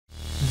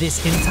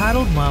This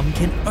entitled mum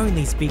can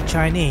only speak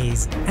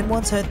Chinese and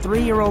wants her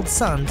 3-year-old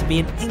son to be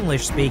an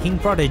English-speaking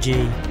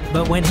prodigy.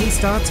 But when he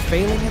starts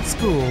failing at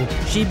school,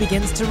 she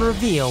begins to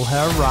reveal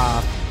her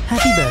wrath.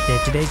 Happy birthday,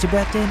 today's your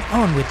birthday, and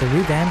on with the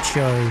revamped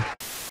show.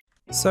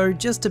 So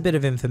just a bit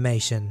of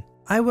information.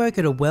 I work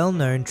at a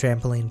well-known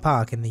trampoline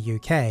park in the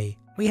UK.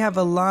 We have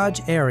a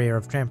large area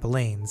of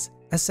trampolines,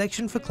 a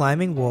section for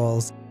climbing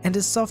walls, and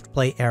a soft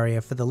play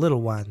area for the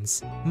little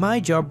ones.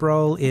 My job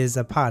role is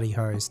a party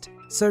host,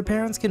 so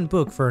parents can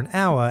book for an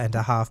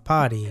hour-and-a-half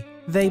party.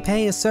 They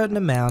pay a certain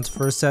amount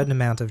for a certain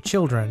amount of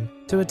children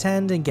to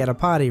attend and get a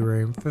party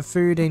room for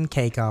food and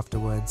cake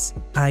afterwards.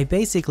 I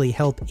basically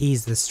help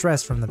ease the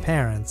stress from the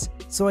parents,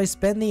 so I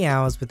spend the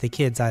hours with the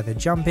kids either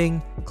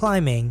jumping,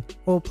 climbing,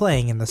 or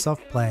playing in the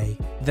soft play.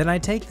 Then I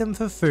take them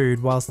for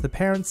food whilst the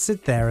parents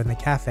sit there in the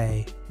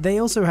cafe. They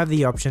also have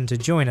the option to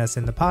join us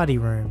in the party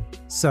room.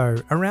 So,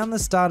 around the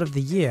start of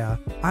the year,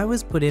 I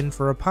was put in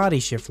for a party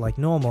shift like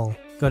normal,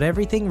 got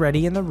everything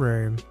ready in the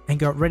room, and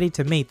got ready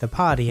to meet the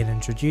party and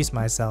introduce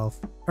myself.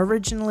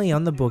 Originally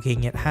on the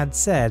booking it had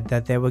said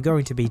that there were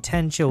going to be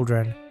 10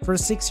 children for a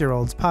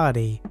 6-year-old's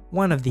party,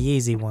 one of the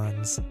easy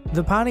ones.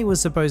 The party was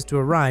supposed to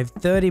arrive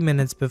 30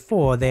 minutes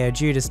before they are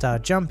due to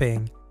start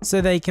jumping, so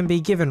they can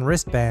be given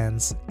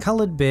wristbands,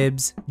 coloured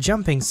bibs,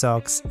 jumping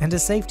socks, and a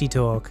safety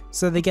talk,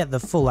 so they get the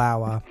full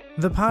hour.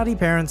 The party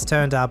parents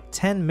turned up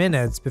 10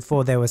 minutes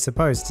before they were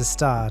supposed to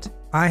start.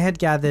 I had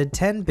gathered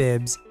 10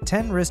 bibs,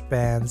 10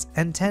 wristbands,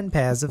 and 10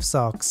 pairs of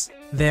socks.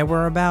 There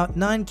were about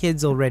 9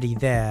 kids already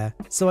there,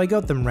 so I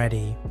got them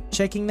ready,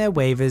 checking their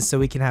waivers so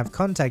we can have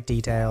contact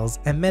details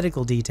and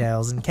medical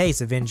details in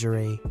case of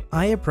injury.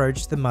 I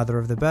approached the mother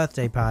of the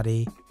birthday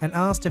party and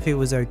asked if it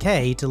was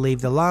okay to leave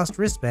the last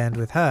wristband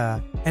with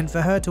her and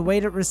for her to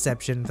wait at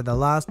reception for the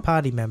last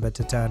party member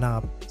to turn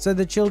up, so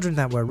the children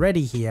that were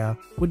ready here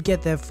would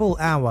get their full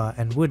hour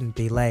and wouldn't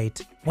be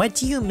late. What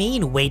do you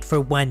mean wait for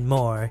one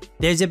more?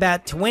 There's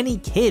about 20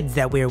 kids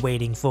that we're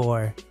waiting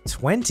for.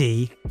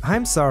 20?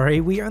 I'm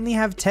sorry, we only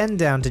have 10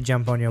 down to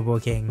jump on your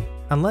booking.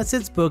 Unless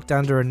it's booked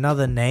under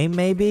another name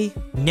maybe?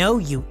 No,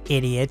 you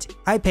idiot.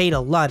 I paid a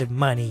lot of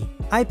money.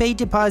 I paid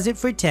deposit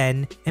for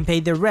 10 and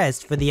paid the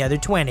rest for the other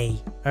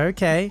 20.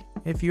 Okay,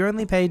 if you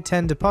only paid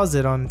 10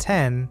 deposit on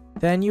 10,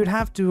 then you'd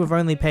have to have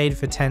only paid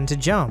for 10 to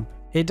jump.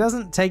 It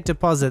doesn't take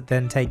deposit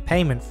then take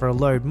payment for a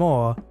load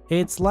more.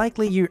 It's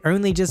likely you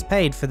only just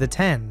paid for the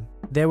 10.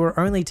 There were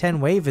only 10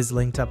 waivers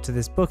linked up to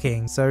this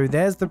booking, so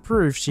there's the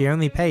proof she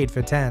only paid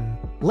for 10.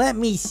 Let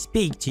me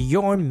speak to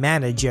your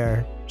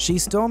manager. She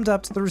stormed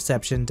up to the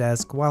reception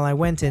desk while I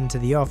went into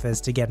the office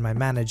to get my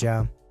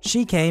manager.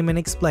 She came and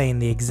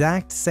explained the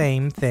exact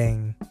same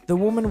thing. The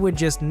woman would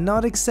just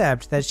not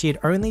accept that she had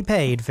only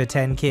paid for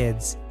 10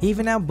 kids.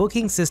 Even our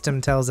booking system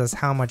tells us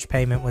how much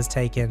payment was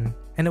taken,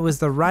 and it was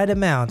the right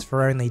amount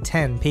for only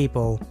 10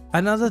 people.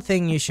 Another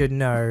thing you should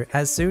know,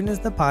 as soon as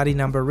the party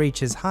number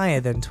reaches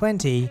higher than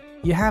 20,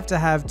 you have to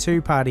have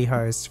 2 party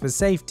hosts for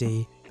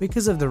safety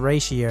because of the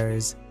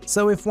ratios.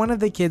 So if one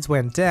of the kids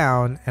went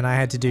down and I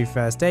had to do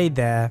first aid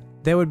there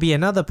would be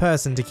another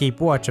person to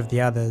keep watch of the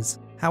others.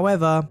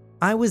 However,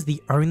 I was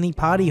the only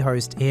party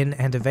host in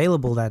and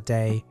available that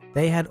day.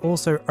 They had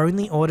also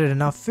only ordered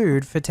enough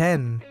food for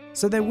 10,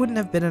 so there wouldn't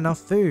have been enough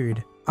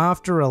food.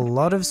 After a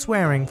lot of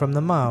swearing from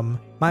the mum,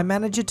 my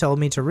manager told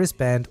me to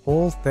wristband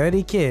all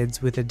 30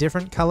 kids with a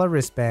different color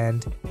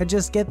wristband and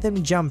just get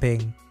them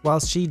jumping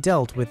whilst she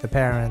dealt with the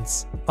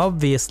parents.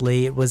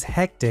 Obviously, it was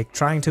hectic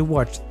trying to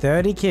watch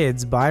 30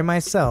 kids by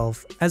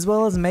myself, as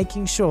well as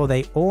making sure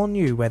they all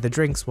knew where the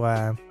drinks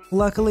were.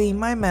 Luckily,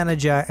 my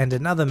manager and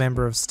another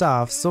member of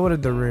staff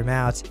sorted the room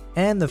out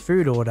and the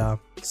food order,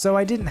 so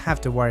I didn't have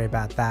to worry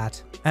about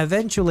that.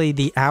 Eventually,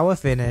 the hour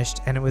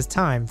finished and it was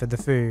time for the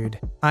food.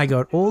 I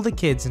got all the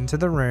kids into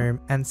the room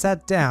and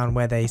sat down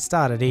where they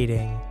started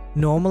eating.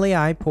 Normally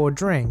I pour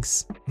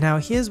drinks. Now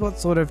here's what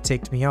sort of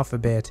ticked me off a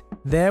bit.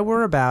 There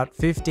were about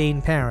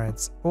 15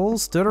 parents, all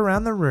stood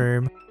around the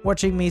room,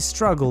 watching me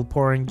struggle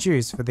pouring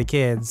juice for the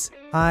kids.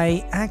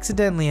 I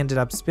accidentally ended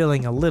up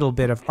spilling a little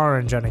bit of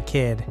orange on a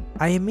kid.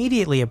 I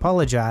immediately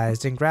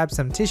apologized and grabbed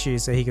some tissue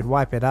so he could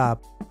wipe it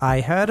up. I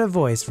heard a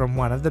voice from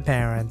one of the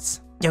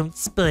parents. Don't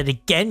spill it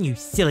again, you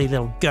silly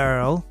little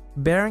girl.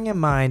 Bearing in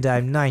mind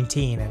I'm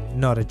 19 and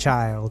not a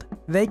child,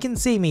 they can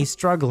see me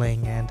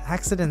struggling and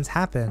accidents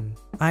happen.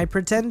 I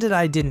pretended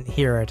I didn't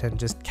hear it and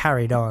just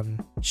carried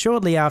on.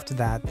 Shortly after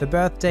that, the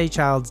birthday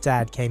child's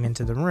dad came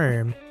into the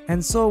room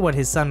and saw what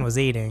his son was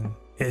eating.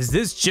 Is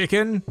this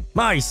chicken?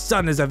 My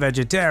son is a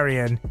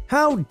vegetarian.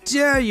 How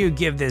dare you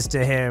give this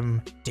to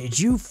him? Did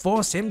you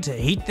force him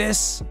to eat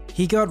this?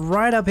 He got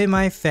right up in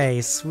my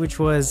face, which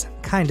was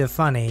kind of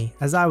funny,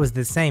 as I was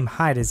the same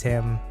height as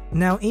him.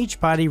 Now each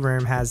party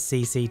room has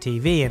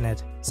CCTV in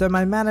it, so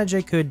my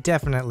manager could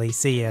definitely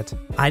see it.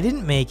 I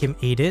didn't make him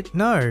eat it,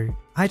 no.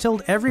 I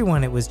told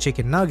everyone it was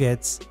chicken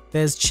nuggets.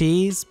 There's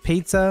cheese,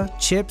 pizza,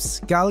 chips,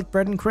 garlic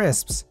bread and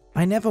crisps.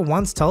 I never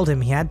once told him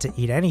he had to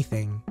eat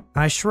anything.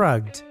 I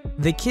shrugged.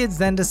 The kids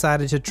then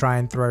decided to try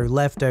and throw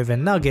leftover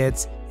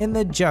nuggets in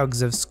the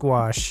jugs of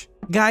squash.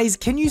 Guys,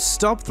 can you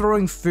stop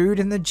throwing food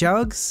in the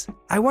jugs?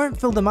 I won't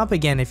fill them up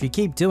again if you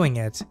keep doing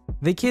it.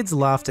 The kids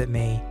laughed at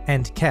me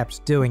and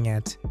kept doing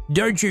it.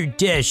 Don't you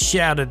dare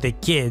shout at the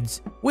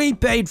kids. We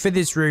paid for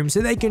this room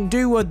so they can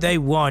do what they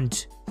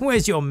want.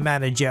 Where's your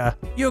manager?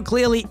 You're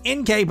clearly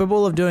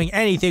incapable of doing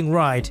anything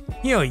right.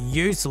 You're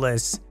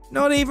useless.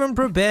 Not even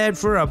prepared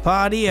for a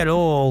party at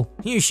all.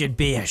 You should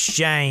be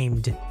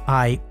ashamed.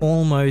 I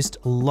almost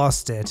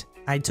lost it.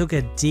 I took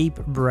a deep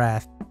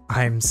breath.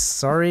 I'm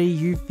sorry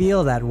you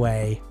feel that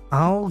way.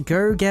 I'll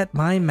go get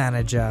my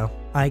manager.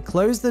 I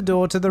closed the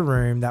door to the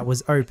room that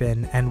was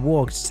open and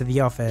walked to the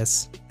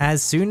office.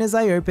 As soon as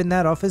I opened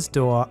that office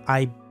door,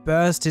 I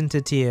burst into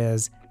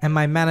tears and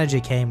my manager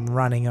came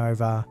running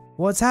over.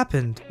 What's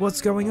happened? What's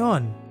going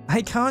on?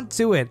 I can't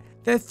do it.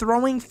 They're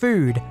throwing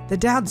food. The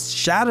dads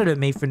shouted at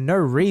me for no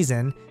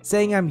reason,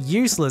 saying I'm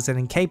useless and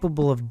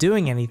incapable of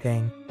doing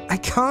anything. I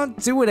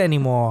can't do it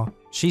anymore.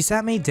 She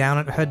sat me down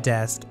at her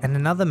desk and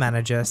another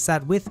manager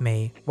sat with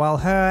me while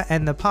her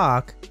and the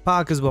park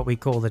is what we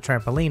call the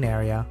trampoline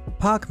area,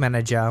 park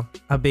manager,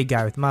 a big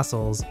guy with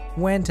muscles,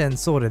 went and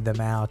sorted them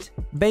out.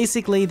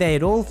 Basically, they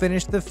had all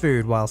finished the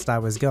food whilst I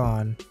was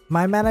gone.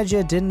 My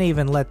manager didn't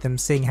even let them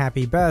sing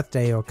happy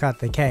birthday or cut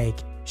the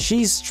cake.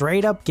 She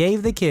straight up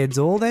gave the kids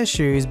all their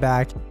shoes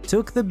back,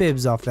 took the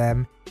bibs off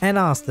them, and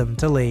asked them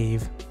to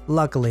leave.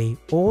 Luckily,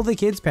 all the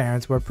kids'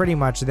 parents were pretty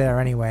much there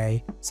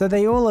anyway, so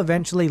they all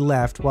eventually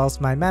left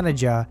whilst my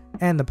manager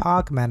and the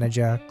park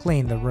manager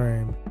cleaned the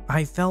room.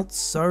 I felt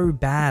so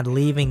bad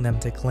leaving them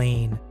to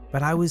clean,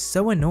 but I was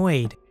so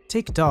annoyed,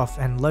 ticked off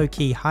and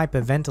low-key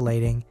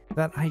hyperventilating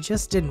that I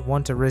just didn't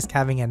want to risk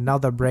having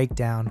another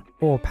breakdown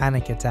or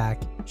panic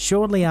attack.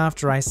 Shortly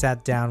after I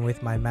sat down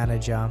with my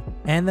manager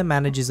and the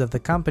managers of the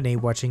company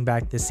watching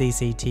back the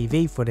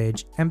CCTV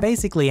footage and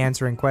basically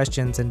answering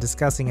questions and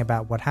discussing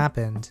about what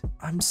happened.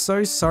 I'm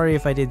so sorry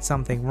if I did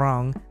something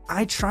wrong.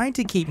 I tried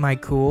to keep my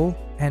cool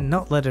and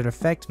not let it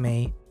affect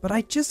me, but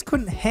I just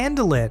couldn't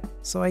handle it.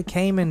 So I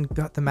came and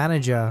got the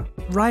manager.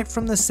 Right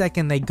from the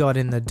second they got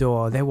in the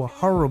door, they were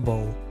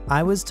horrible.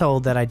 I was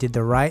told that I did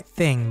the right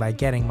thing by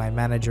getting my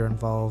manager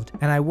involved,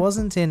 and I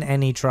wasn't in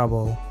any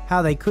trouble.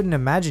 How they couldn't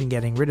imagine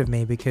getting rid of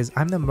me because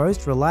I'm the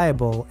most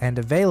reliable and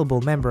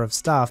available member of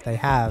staff they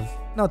have,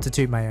 not to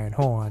toot my own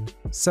horn.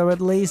 So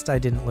at least I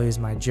didn't lose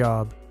my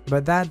job.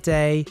 But that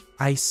day,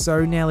 I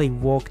so nearly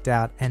walked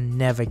out and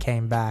never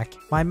came back.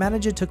 My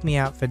manager took me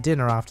out for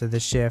dinner after the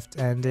shift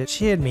and it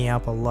cheered me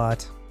up a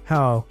lot.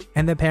 Oh,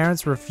 and the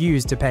parents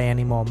refused to pay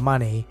any more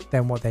money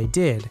than what they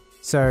did.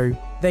 So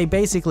they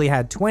basically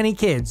had 20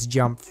 kids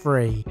jump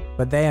free,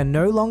 but they are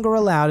no longer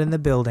allowed in the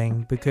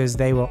building because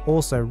they were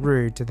also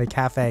rude to the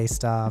cafe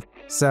staff.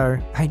 So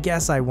I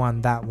guess I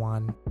won that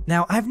one.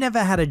 Now, I've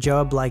never had a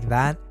job like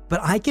that, but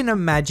I can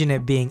imagine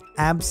it being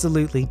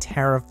absolutely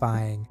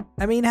terrifying.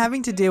 I mean,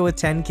 having to deal with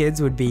 10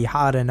 kids would be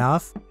hard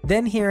enough.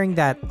 Then hearing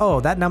that, oh,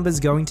 that number's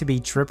going to be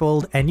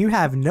tripled and you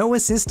have no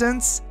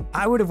assistance?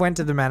 I would have went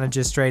to the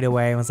manager straight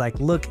away and was like,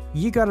 look,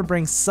 you gotta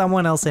bring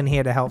someone else in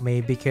here to help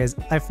me because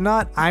if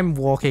not, I'm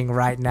walking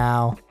right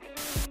now.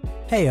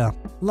 Hey,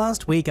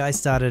 last week I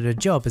started a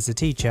job as a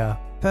teacher.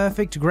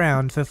 Perfect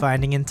ground for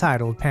finding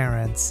entitled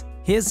parents.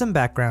 Here's some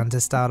background to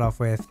start off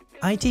with.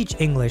 I teach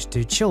English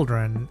to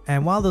children,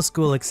 and while the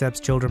school accepts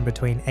children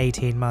between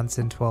 18 months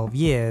and 12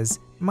 years,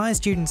 my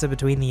students are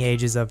between the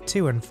ages of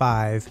 2 and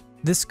 5.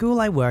 The school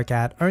I work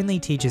at only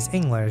teaches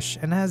English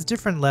and has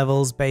different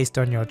levels based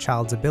on your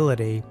child's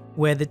ability,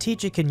 where the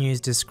teacher can use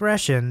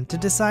discretion to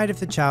decide if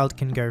the child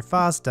can go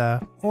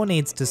faster or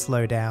needs to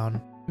slow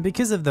down.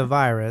 Because of the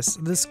virus,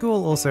 the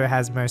school also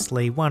has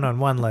mostly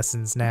one-on-one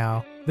lessons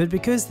now, but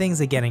because things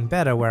are getting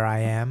better where I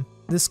am,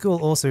 the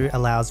school also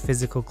allows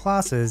physical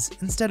classes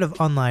instead of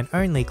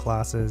online-only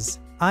classes.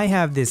 I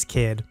have this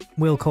kid,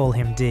 we'll call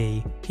him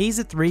D. He's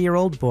a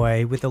 3-year-old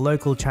boy with a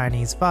local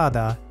Chinese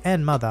father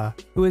and mother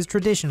who is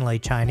traditionally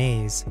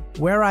Chinese.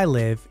 Where I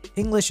live,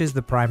 English is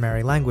the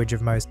primary language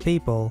of most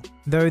people,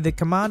 though the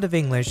command of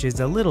English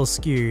is a little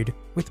skewed,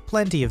 with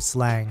plenty of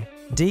slang.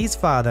 D's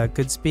father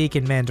could speak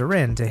in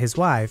Mandarin to his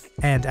wife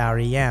and our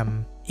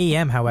EM.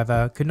 EM,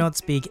 however, could not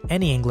speak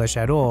any English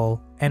at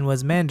all and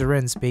was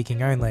Mandarin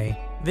speaking only.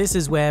 This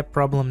is where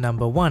problem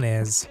number 1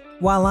 is.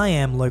 While I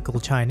am local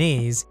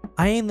Chinese,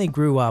 I only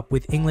grew up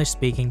with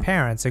English-speaking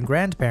parents and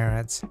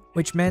grandparents,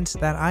 which meant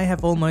that I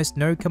have almost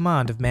no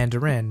command of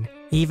Mandarin,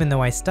 even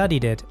though I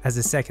studied it as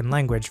a second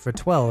language for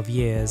 12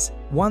 years.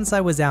 Once I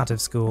was out of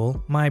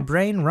school, my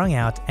brain wrung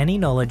out any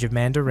knowledge of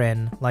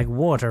Mandarin like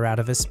water out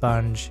of a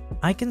sponge.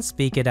 I can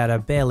speak it at a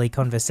barely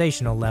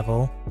conversational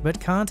level, but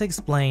can't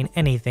explain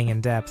anything in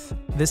depth.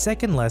 The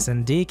second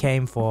lesson D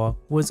came for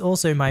was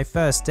also my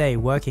first day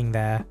working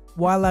there.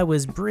 While I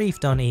was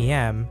briefed on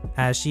EM,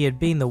 as she had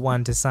been the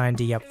one to sign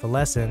D up for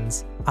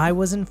lessons, I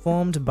was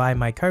informed by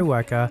my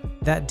coworker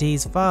that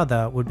D's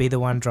father would be the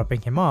one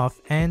dropping him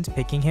off and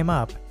picking him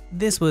up.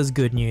 This was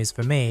good news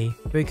for me,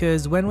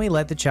 because when we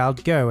let the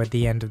child go at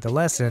the end of the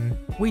lesson,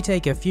 we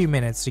take a few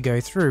minutes to go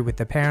through with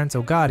the parents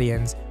or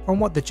guardians on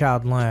what the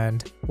child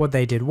learned, what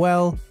they did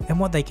well, and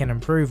what they can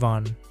improve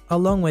on,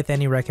 along with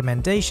any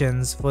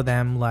recommendations for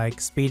them like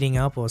speeding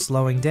up or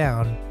slowing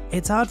down.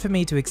 It's hard for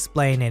me to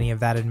explain any of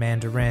that in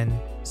Mandarin,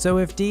 so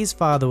if Dee's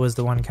father was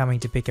the one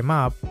coming to pick him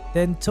up,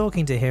 then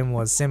talking to him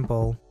was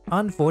simple.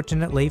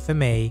 Unfortunately for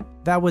me,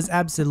 that was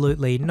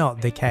absolutely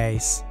not the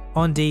case.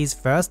 On Dee's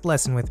first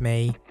lesson with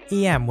me,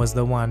 EM was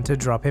the one to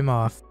drop him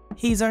off.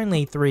 He's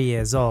only 3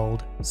 years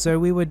old, so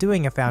we were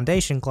doing a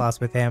foundation class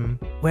with him,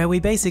 where we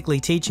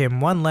basically teach him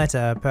one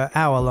letter per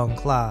hour-long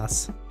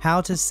class, how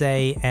to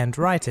say and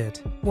write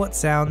it, what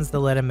sounds the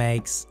letter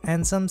makes,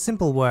 and some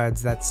simple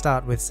words that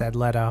start with said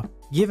letter.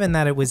 Given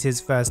that it was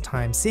his first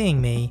time seeing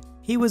me,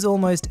 he was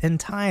almost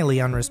entirely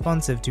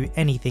unresponsive to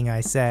anything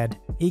I said.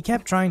 He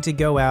kept trying to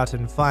go out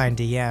and find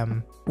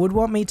EM, would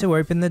want me to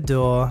open the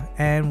door,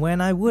 and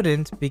when I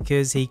wouldn't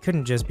because he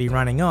couldn't just be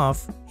running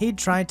off, he'd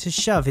try to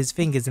shove his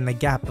fingers in the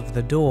gap of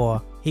the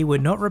door. He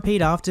would not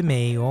repeat after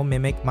me or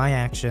mimic my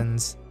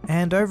actions,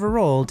 and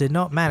overall did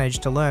not manage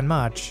to learn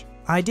much.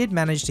 I did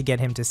manage to get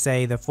him to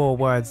say the 4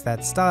 words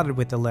that started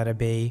with the letter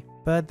B,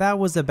 but that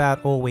was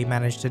about all we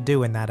managed to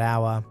do in that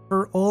hour.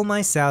 For all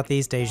my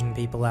Southeast Asian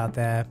people out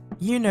there,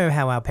 you know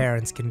how our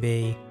parents can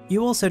be.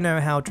 You also know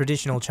how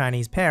traditional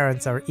Chinese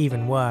parents are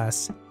even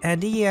worse,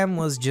 and EM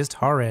was just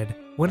horrid.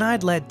 When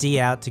I'd let D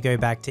out to go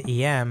back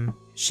to EM,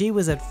 she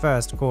was at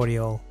first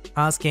cordial,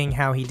 asking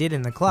how he did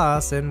in the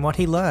class and what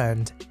he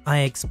learned. I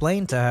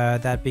explained to her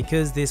that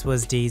because this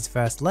was D's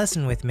first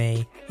lesson with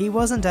me, he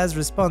wasn't as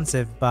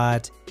responsive,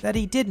 but that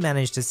he did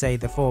manage to say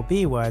the 4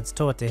 B words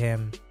taught to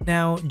him.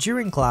 Now,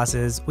 during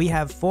classes, we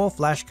have 4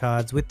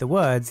 flashcards with the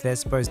words they're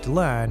supposed to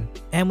learn,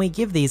 and we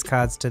give these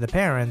cards to the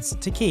parents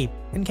to keep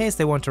in case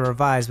they want to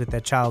revise with their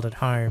child at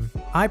home.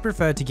 I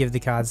prefer to give the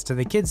cards to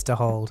the kids to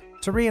hold,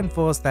 to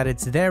reinforce that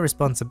it's their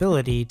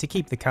responsibility to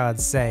keep the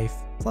cards safe.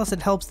 Plus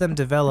it helps them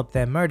develop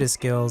their motor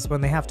skills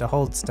when they have to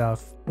hold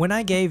stuff. When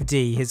I gave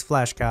D his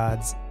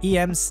flashcards,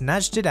 EM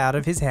snatched it out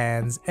of his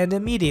hands and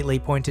immediately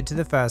pointed to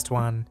the first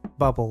one,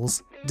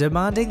 Bubbles,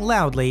 demanding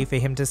loudly for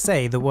him to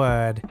say the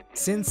word.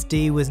 Since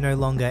D was no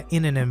longer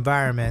in an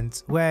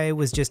environment where it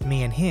was just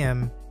me and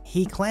him,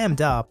 he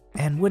clammed up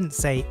and wouldn't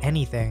say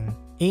anything.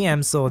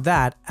 EM saw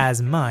that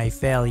as my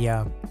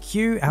failure.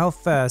 Cue our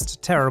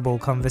first terrible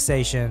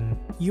conversation.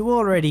 You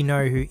already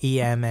know who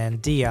EM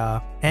and D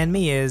are, and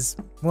me is,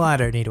 well, I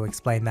don't need to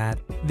explain that.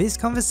 This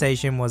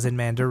conversation was in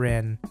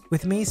Mandarin,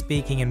 with me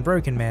speaking in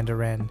broken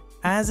Mandarin.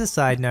 As a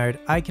side note,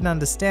 I can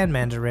understand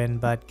Mandarin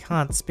but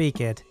can't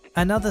speak it.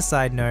 Another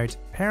side note,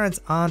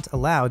 parents aren't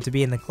allowed to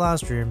be in the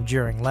classroom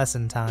during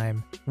lesson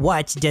time.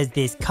 What does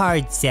this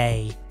card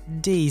say?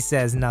 D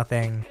says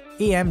nothing.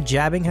 EM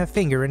jabbing her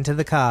finger into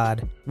the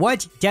card.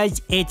 What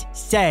does it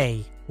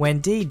say? When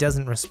D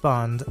doesn't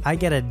respond, I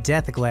get a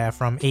death glare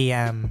from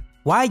EM.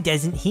 Why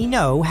doesn't he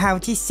know how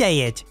to say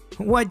it?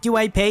 What do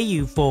I pay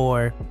you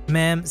for?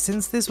 Ma'am,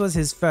 since this was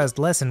his first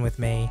lesson with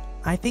me,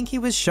 I think he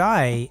was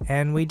shy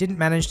and we didn't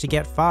manage to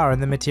get far in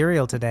the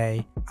material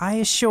today. I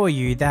assure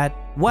you that—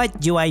 What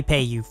do I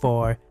pay you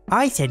for?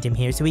 I sent him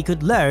here so he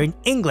could learn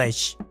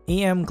English.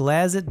 EM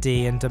glares at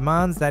D and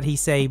demands that he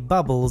say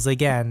Bubbles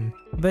again.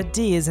 But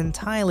D is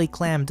entirely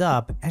clammed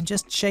up and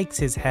just shakes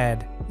his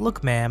head.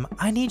 Look ma'am,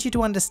 I need you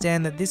to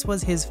understand that this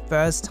was his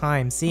first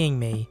time seeing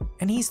me,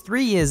 and he's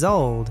 3 years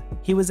old.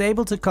 He was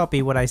able to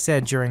copy what I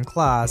said during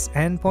class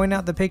and point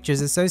out the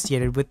pictures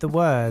associated with the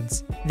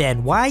words.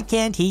 Then why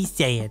can't he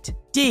say it?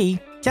 D,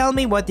 tell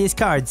me what this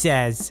card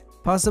says.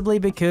 Possibly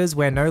because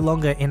we're no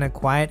longer in a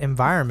quiet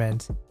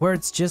environment, where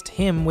it's just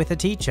him with a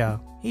teacher.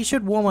 He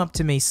should warm up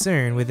to me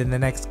soon within the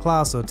next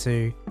class or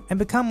 2, and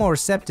become more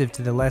receptive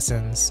to the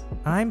lessons.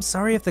 I'm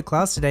sorry if the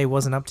class today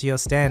wasn't up to your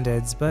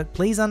standards, but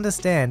please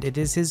understand it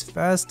is his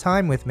first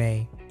time with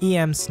me.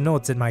 EM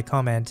snorts at my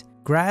comment,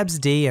 grabs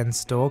D and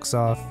stalks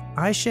off.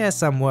 I share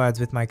some words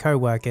with my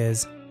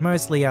co-workers,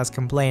 mostly us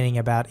complaining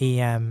about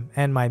EM,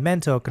 and my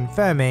mentor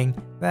confirming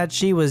that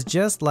she was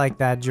just like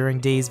that during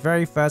D's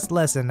very first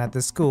lesson at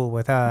the school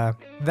with her.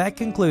 That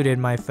concluded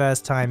my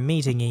first time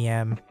meeting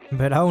EM,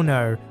 but oh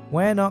no,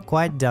 we're not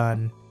quite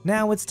done.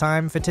 Now it's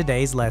time for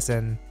today's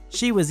lesson.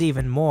 She was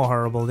even more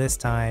horrible this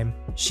time.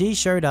 She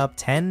showed up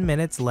 10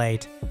 minutes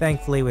late,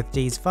 thankfully with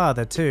D's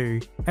father too,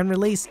 and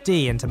released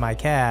D into my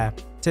care.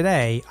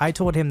 Today, I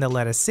taught him the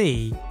letter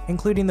C,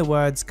 including the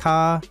words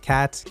car,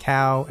 cat,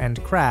 cow,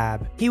 and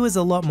crab. He was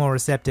a lot more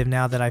receptive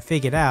now that I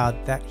figured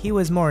out that he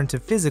was more into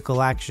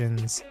physical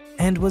actions,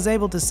 and was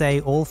able to say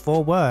all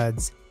 4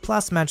 words,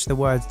 plus match the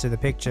words to the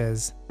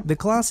pictures. The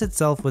class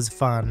itself was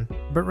fun,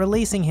 but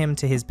releasing him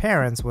to his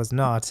parents was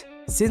not.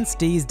 Since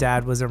D's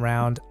dad was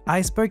around,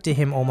 I spoke to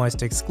him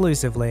almost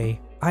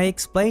exclusively. I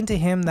explained to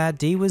him that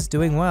D was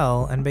doing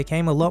well and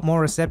became a lot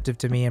more receptive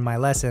to me in my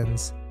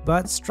lessons,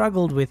 but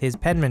struggled with his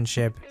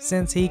penmanship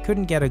since he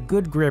couldn't get a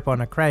good grip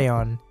on a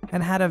crayon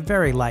and had a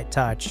very light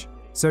touch.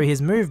 so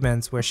his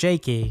movements were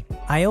shaky.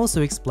 I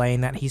also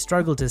explained that he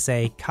struggled to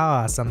say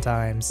car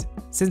sometimes,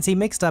 since he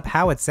mixed up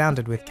how it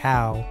sounded with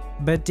cow.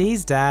 But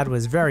D's dad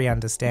was very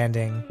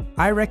understanding.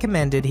 I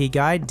recommended he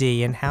guide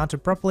D in how to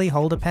properly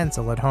hold a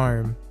pencil at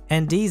home,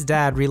 and D's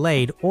dad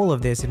relayed all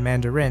of this in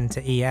Mandarin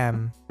to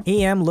EM.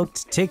 EM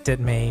looked ticked at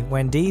me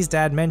when D's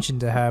dad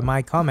mentioned to her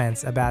my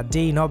comments about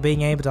D not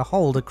being able to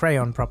hold a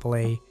crayon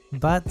properly,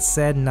 but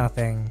said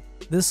nothing.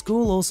 The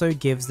school also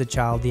gives the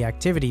child the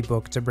activity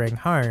book to bring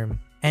home,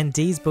 and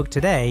D's book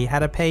today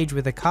had a page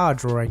with a car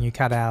drawing you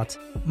cut out.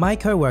 My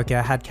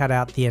coworker had cut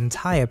out the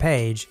entire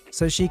page,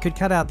 so she could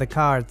cut out the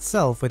car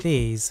itself with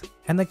ease,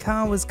 and the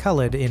car was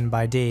colored in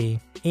by D.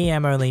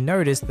 EM only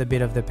noticed the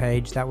bit of the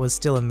page that was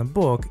still in the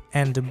book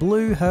and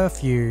blew her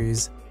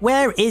fuse.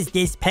 Where is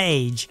this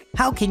page?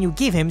 How can you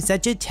give him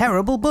such a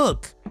terrible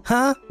book?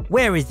 Huh?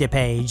 Where is the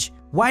page?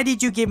 Why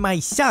did you give my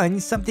son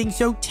something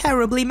so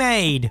terribly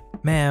made?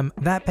 Ma'am,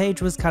 that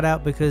page was cut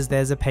out because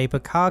there's a paper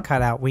car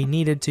cutout we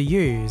needed to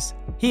use.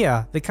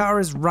 Here, the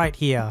car is right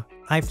here.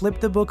 I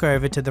flipped the book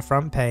over to the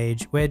front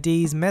page where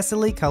D's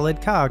messily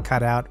colored car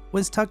cutout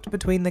was tucked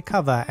between the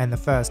cover and the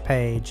first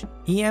page.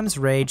 EM's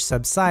rage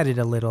subsided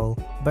a little,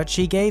 but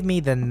she gave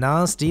me the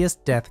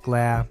nastiest death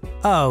glare.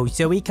 Oh,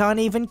 so he can't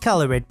even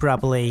color it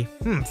properly.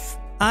 Humph.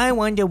 I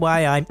wonder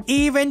why I'm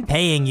even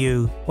paying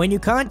you when you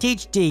can't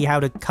teach D how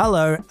to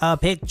color a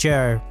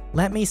picture.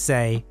 Let me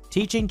say,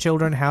 teaching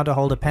children how to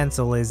hold a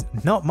pencil is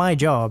not my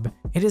job.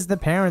 It is the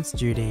parents'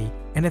 duty,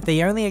 and if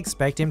they only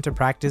expect him to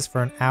practice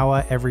for an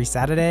hour every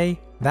Saturday,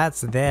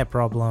 that's their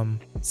problem.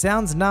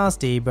 Sounds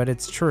nasty, but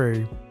it's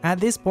true. At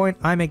this point,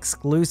 I'm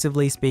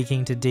exclusively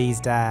speaking to D's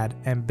dad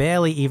and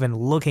barely even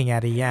looking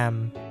at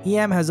EM.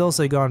 EM has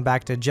also gone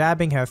back to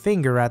jabbing her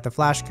finger at the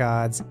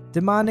flashcards,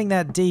 demanding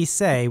that D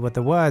say what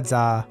the words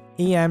are.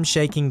 EM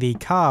shaking the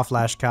car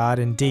flashcard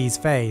in D's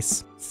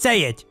face.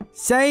 Say it!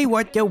 Say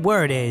what the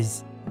word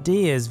is!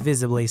 D is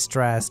visibly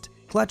stressed,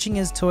 clutching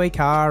his toy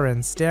car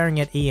and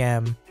staring at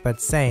EM, but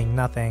saying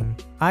nothing.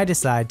 I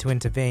decide to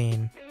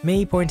intervene,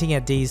 me pointing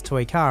at D's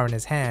toy car in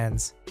his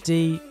hands.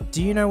 D,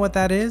 do you know what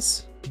that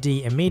is?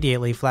 D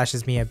immediately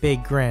flashes me a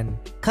big grin.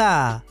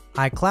 Car!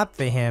 I clap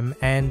for him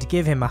and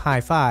give him a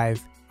high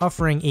five,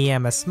 offering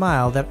EM a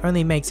smile that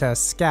only makes her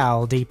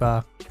scowl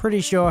deeper. Pretty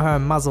sure her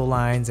muzzle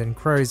lines and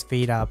crow's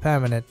feet are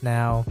permanent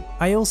now.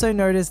 I also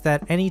notice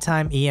that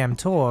anytime EM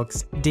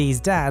talks,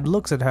 D's dad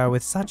looks at her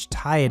with such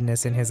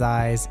tiredness in his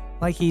eyes,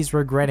 like he's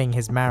regretting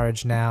his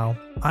marriage now.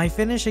 I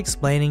finish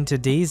explaining to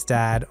D's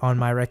dad on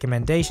my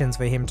recommendations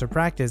for him to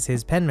practice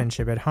his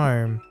penmanship at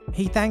home.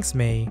 He thanks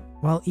me,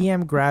 while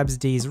EM grabs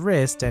D's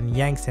wrist and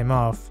yanks him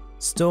off,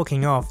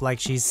 stalking off like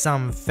she's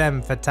some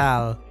femme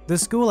fatale. The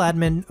school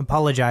admin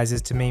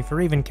apologizes to me for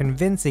even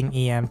convincing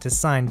EM to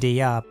sign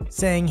D up,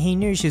 saying he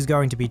knew she's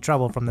going to be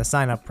trouble from the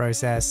sign up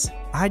process.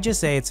 I just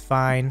say it's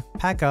fine,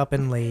 pack up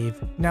and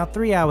leave. Now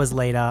 3 hours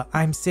later,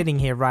 I'm sitting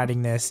here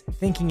writing this,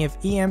 thinking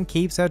if EM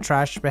keeps her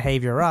trash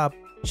behavior up,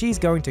 she's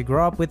going to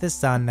grow up with a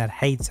son that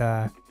hates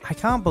her. I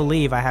can't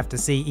believe I have to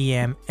see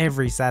EM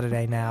every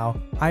Saturday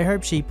now. I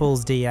hope she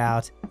pulls D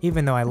out,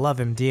 even though I love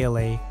him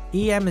dearly.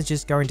 EM is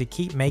just going to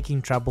keep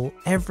making trouble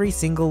every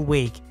single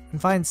week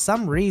and find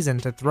some reason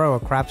to throw a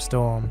crap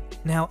storm.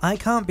 Now, I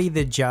can't be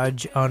the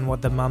judge on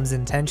what the mum's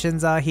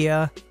intentions are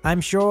here. I'm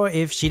sure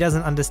if she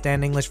doesn't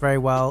understand English very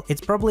well,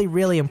 it's probably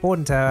really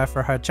important to her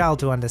for her child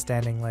to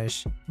understand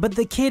English. But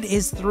the kid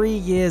is 3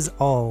 years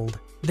old.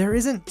 There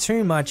isn't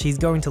too much he's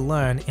going to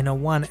learn in a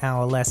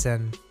 1-hour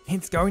lesson.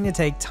 It's going to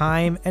take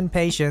time and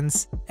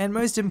patience, and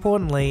most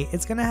importantly,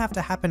 it's going to have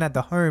to happen at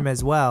the home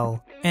as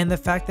well. And the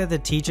fact that the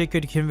teacher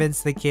could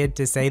convince the kid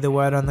to say the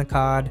word on the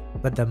card,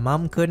 but the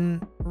mum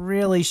couldn't,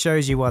 really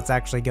shows you what's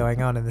actually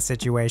going on in the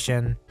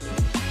situation.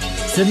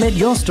 Submit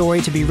your story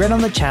to be read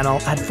on the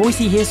channel at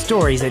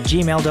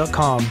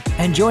VoiceyHereStories@gmail.com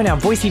and join our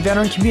Voicey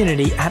veteran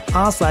community at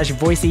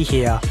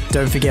r/VoiceyHere.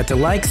 Don't forget to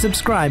like,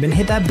 subscribe, and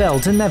hit that bell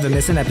to never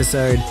miss an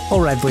episode.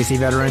 Alright Voicey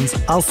veterans,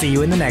 I'll see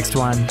you in the next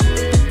one.